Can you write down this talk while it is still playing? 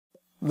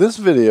This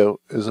video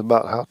is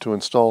about how to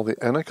install the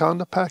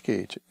Anaconda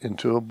package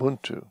into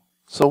Ubuntu.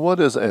 So what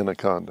is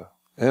Anaconda?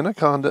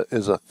 Anaconda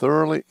is a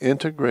thoroughly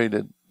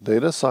integrated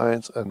data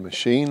science and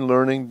machine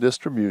learning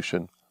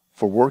distribution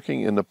for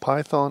working in the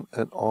Python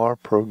and R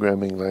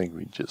programming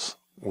languages.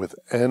 With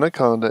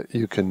Anaconda,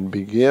 you can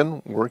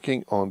begin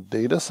working on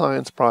data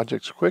science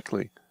projects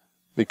quickly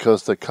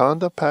because the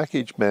Conda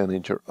package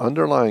manager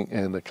underlying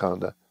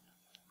Anaconda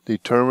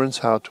determines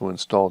how to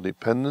install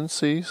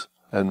dependencies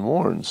and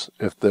warns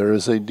if there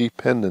is a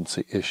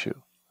dependency issue.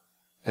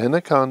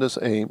 Anaconda's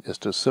aim is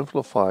to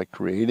simplify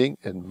creating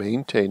and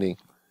maintaining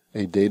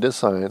a data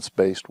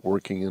science-based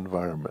working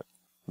environment.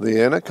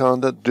 The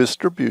Anaconda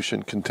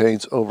distribution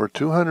contains over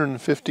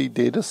 250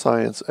 data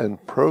science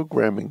and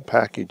programming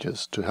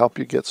packages to help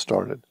you get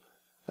started.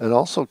 It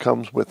also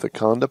comes with the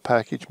Conda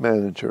package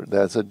manager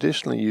that is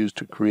additionally used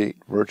to create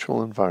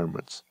virtual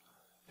environments.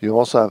 You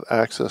also have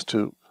access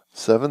to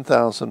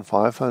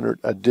 7,500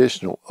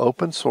 additional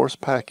open source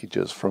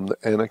packages from the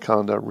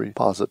Anaconda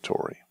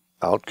repository.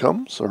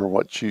 Outcomes, or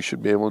what you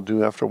should be able to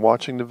do after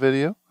watching the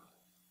video: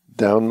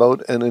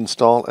 download and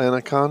install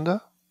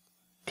Anaconda,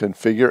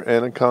 configure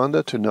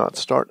Anaconda to not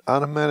start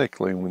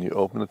automatically when you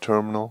open a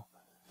terminal,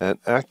 and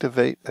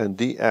activate and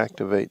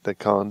deactivate the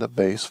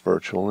Conda-based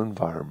virtual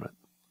environment.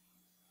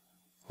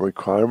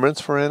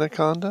 Requirements for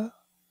Anaconda: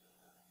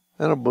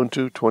 an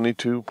Ubuntu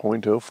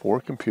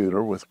 22.04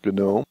 computer with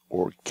GNOME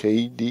or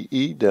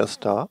KDE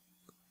desktop,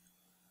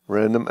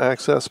 random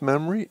access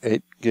memory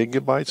 8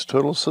 GB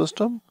total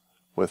system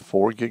with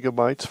 4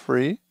 GB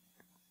free,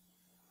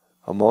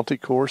 a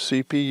multi-core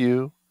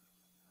CPU,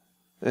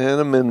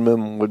 and a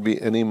minimum would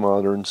be any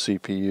modern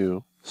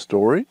CPU.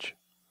 Storage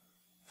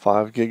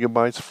 5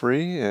 GB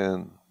free,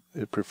 and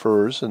it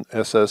prefers an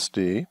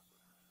SSD.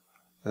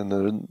 And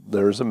then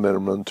there's a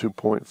minimum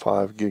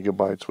 2.5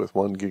 GB with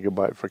 1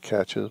 GB for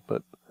caches,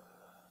 but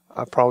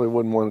I probably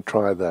wouldn't want to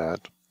try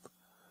that.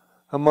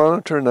 A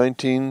monitor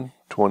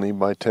 1920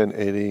 by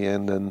 1080,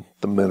 and then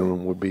the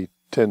minimum would be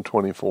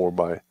 1024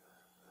 by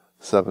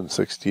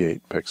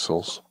 768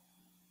 pixels.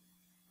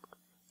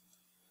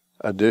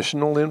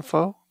 Additional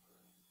info.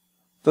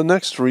 The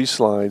next 3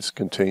 slides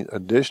contain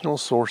additional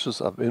sources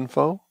of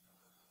info,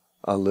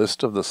 a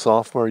list of the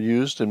software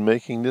used in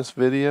making this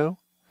video,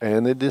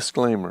 and a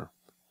disclaimer.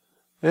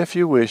 If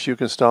you wish, you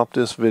can stop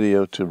this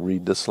video to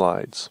read the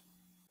slides.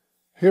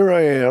 Here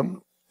I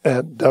am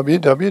at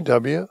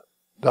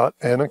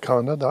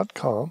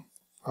www.anaconda.com.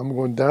 I'm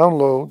going to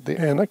download the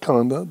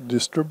Anaconda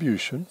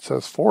distribution. It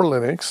says for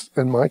Linux.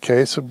 In my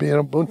case, it would be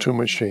an Ubuntu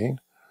machine.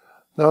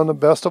 Now, in the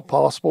best of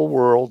possible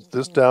worlds,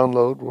 this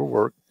download will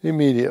work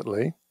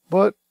immediately.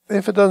 But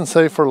if it doesn't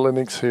say for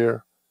Linux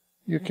here,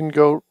 you can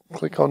go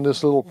click on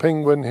this little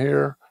penguin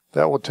here.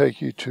 That will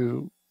take you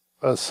to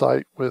a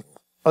site with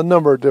a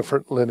number of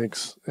different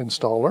Linux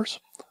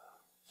installers.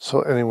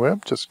 So anyway,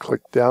 just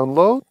click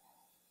download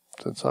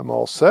since I'm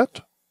all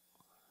set.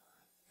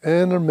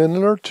 And in a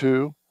minute or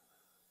two,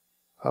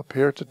 up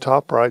here at the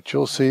top right,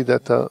 you'll see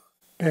that the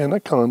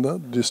Anaconda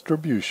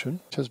distribution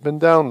has been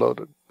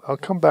downloaded. I'll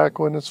come back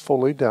when it's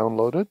fully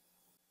downloaded.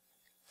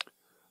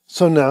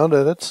 So now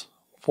that it's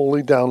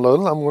fully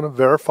downloaded, I'm going to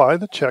verify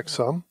the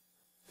checksum.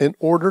 In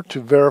order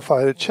to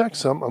verify the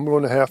checksum, I'm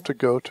going to have to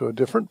go to a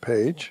different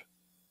page.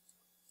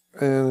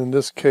 And in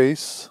this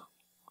case,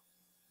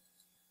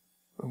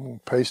 I'm going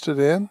to paste it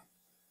in.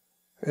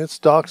 It's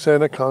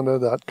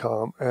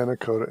docsanaconda.com,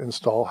 Anaconda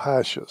install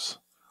hashes.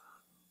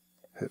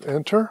 Hit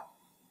enter.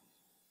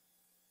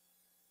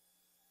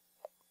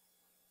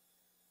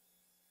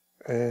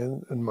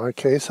 And in my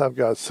case, I've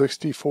got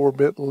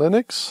 64-bit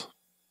Linux,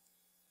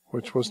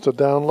 which was to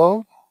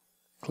download.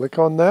 Click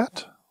on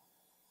that.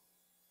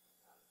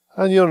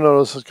 And you'll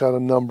notice it's got a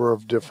number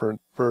of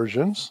different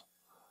versions.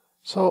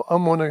 So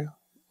I'm going to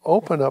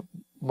open up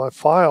my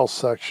file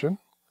section,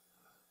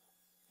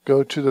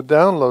 go to the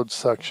download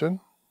section.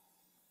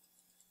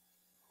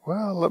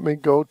 Well, let me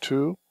go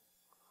to,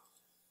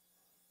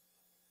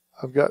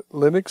 I've got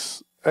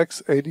Linux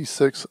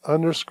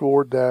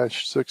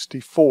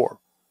x86_-64.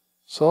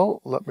 So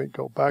let me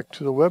go back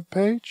to the web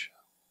page,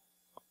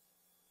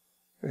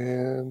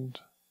 and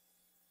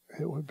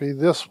it would be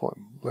this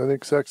one,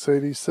 Linux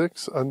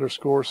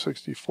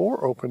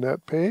x86_64. Open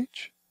that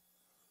page.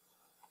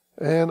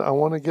 And I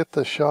want to get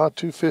the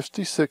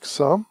SHA-256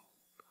 sum.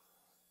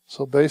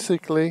 So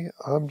basically,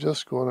 I'm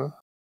just going to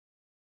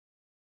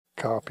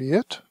copy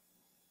it.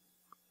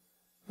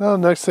 Now, the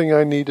next thing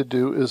I need to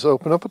do is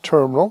open up a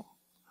terminal.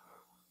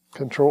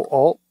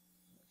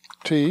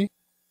 Control-Alt-T.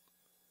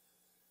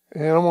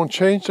 And I'm going to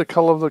change the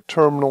color of the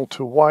terminal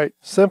to white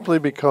simply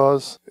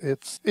because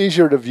it's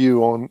easier to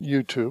view on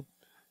YouTube.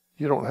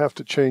 You don't have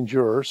to change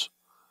yours.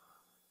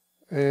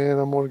 And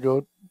I'm going to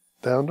go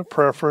down to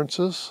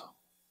Preferences.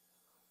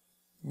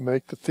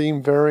 Make the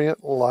theme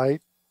variant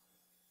light,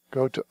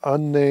 go to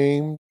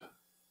unnamed,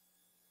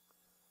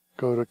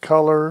 go to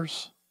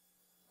colors,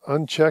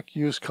 uncheck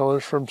use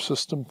colors from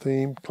system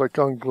theme, click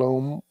on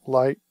glow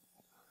light,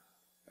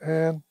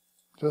 and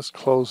just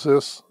close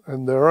this,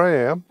 and there I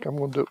am. I'm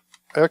going to do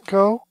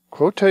echo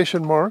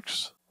quotation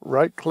marks,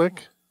 right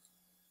click,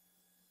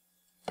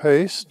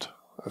 paste,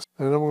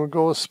 and I'm going to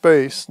go with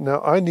space.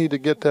 Now I need to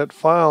get that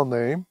file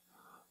name.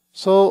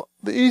 So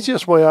the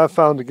easiest way I've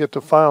found to get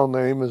the file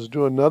name is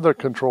do another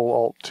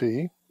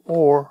Control-Alt-T,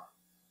 or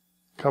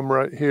come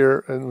right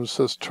here and it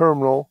says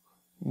Terminal,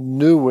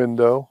 New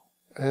Window,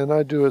 and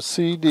I do a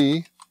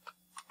CD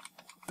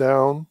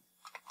downloads,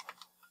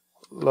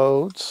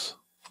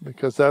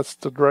 because that's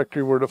the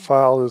directory where the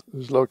file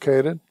is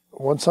located.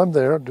 Once I'm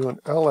there, do an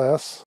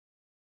LS,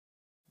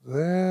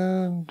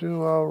 then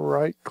do a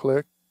right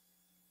click,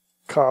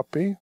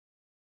 copy,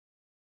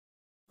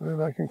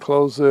 then I can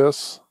close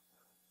this.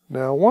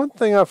 Now one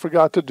thing I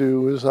forgot to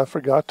do is I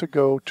forgot to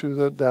go to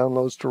the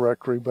downloads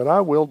directory, but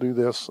I will do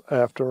this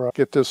after I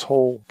get this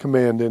whole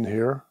command in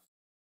here.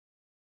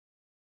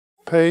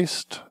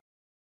 Paste,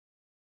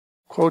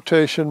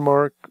 quotation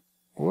mark,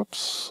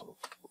 whoops,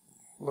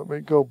 let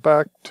me go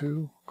back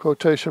to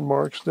quotation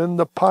marks, then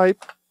the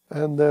pipe,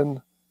 and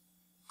then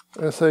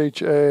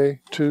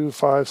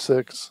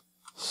SHA256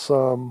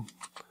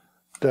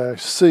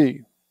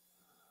 sum-C.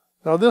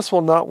 Now this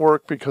will not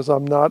work because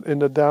I'm not in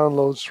the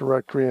downloads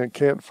directory and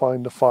can't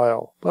find the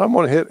file. But I'm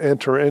going to hit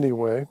enter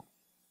anyway.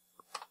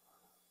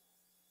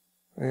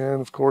 And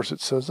of course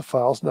it says the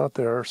file's not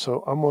there,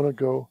 so I'm going to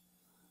go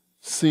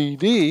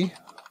CD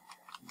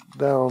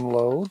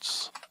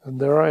downloads, and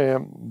there I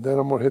am. Then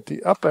I'm going to hit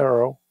the up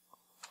arrow,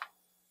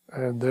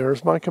 and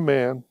there's my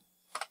command.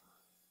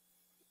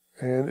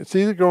 And it's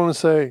either going to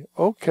say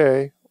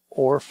OK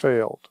or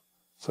failed.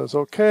 It says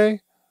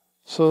OK,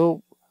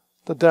 so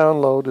the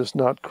download is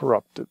not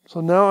corrupted. So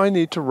now I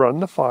need to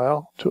run the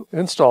file to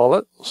install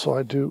it. So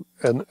I do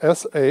an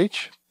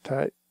SH,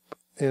 type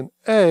in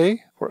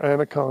A for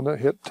Anaconda,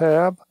 hit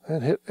tab,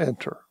 and hit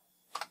enter.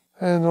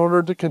 And in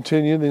order to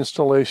continue the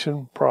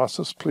installation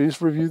process,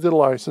 please review the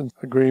license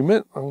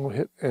agreement. I'm going to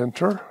hit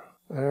enter.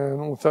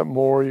 And with that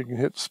more, you can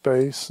hit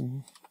space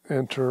and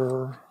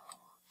enter.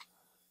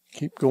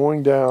 Keep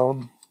going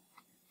down.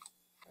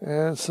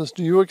 And it says,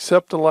 do you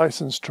accept the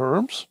license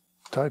terms?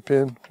 Type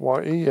in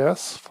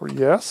YES for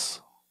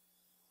yes,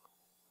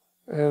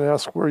 and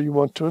ask where you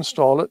want to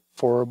install it.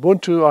 For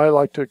Ubuntu, I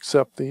like to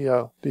accept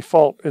the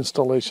default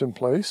installation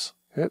place.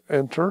 Hit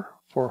enter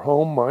for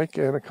home mic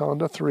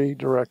Anaconda 3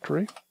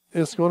 directory.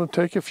 It's going to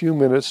take a few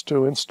minutes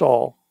to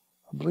install.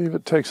 I believe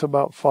it takes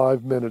about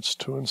 5 minutes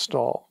to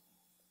install.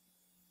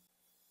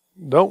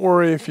 Don't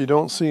worry if you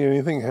don't see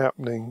anything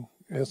happening.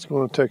 It's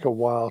going to take a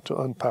while to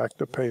unpack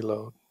the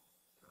payload.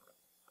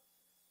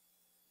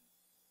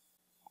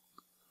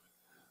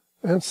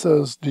 And it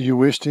says, do you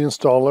wish the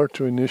installer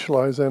to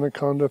initialize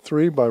Anaconda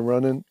 3 by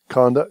running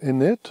conda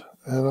init?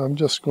 And I'm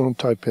just going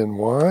to type in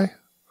Y. I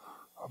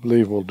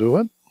believe we'll do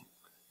it.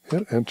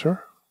 Hit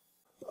enter.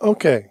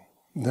 Okay,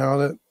 now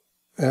that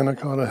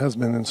Anaconda has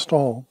been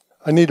installed,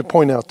 I need to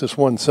point out this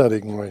one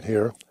setting right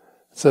here.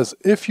 It says,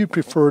 if you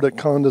prefer that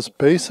Conda's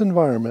base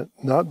environment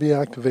not be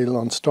activated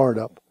on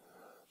startup,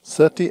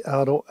 set the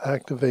auto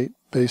activate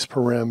base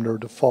parameter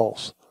to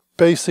false.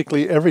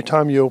 Basically, every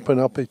time you open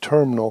up a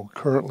terminal,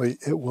 currently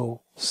it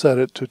will set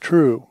it to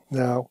true.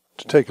 Now,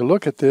 to take a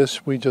look at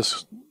this, we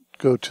just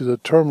go to the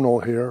terminal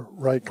here,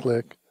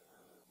 right-click,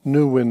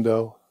 new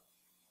window,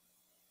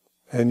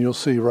 and you'll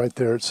see right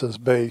there it says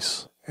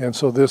base. And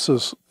so this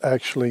is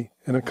actually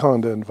an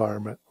Anaconda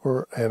environment,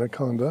 or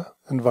Anaconda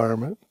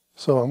environment.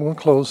 So I'm going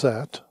to close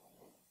that.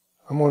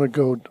 I'm going to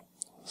go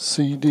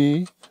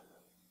CD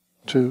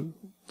to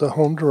the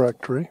home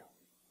directory,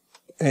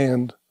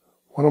 and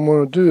what I'm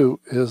going to do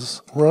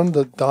is run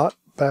the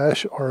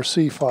 .bash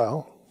rc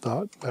file,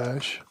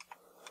 .bash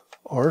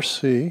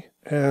rc,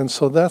 and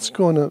so that's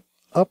going to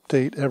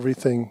update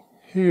everything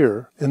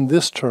here in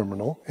this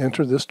terminal.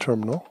 Enter this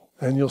terminal,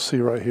 and you'll see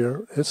right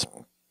here it's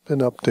been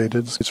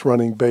updated. It's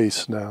running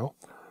base now,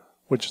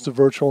 which is the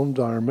virtual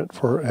environment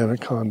for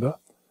Anaconda.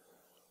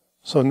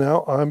 So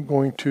now I'm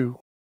going to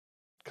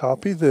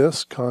copy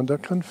this, conda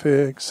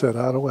config, set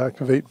auto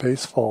activate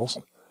base false,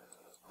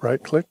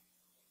 right click,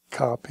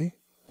 copy,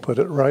 put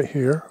it right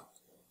here,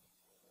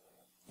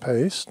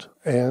 paste,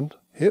 and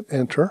hit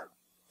enter.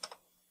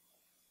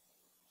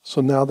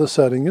 So now the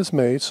setting is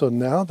made. So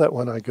now that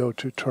when I go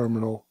to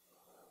terminal,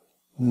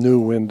 new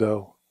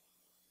window,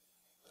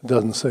 it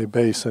doesn't say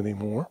base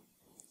anymore.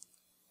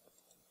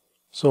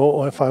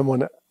 So if I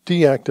want to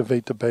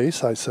deactivate the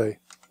base, I say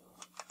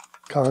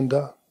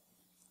conda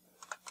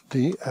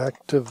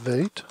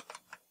deactivate,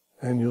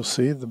 and you'll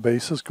see the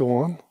base is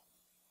gone.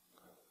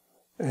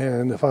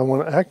 And if I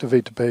want to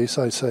activate the base,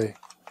 I say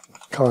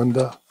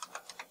conda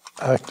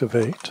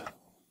activate.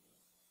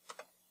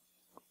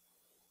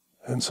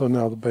 And so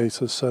now the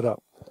base is set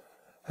up.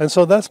 And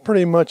so that's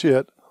pretty much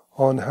it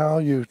on how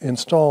you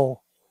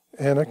install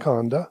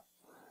Anaconda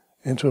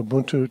into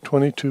Ubuntu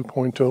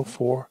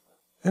 22.04.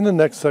 In the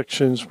next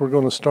sections, we're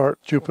going to start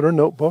Jupyter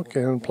Notebook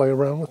and play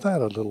around with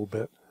that a little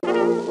bit.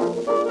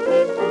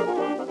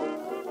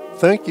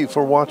 Thank you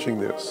for watching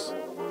this.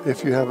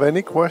 If you have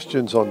any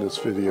questions on this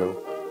video,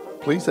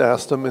 please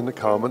ask them in the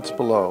comments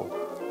below.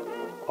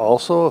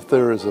 Also, if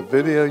there is a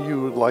video you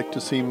would like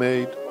to see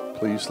made,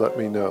 please let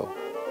me know.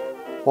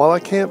 While I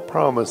can't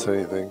promise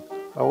anything,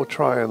 I will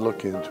try and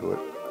look into it.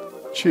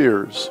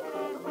 Cheers!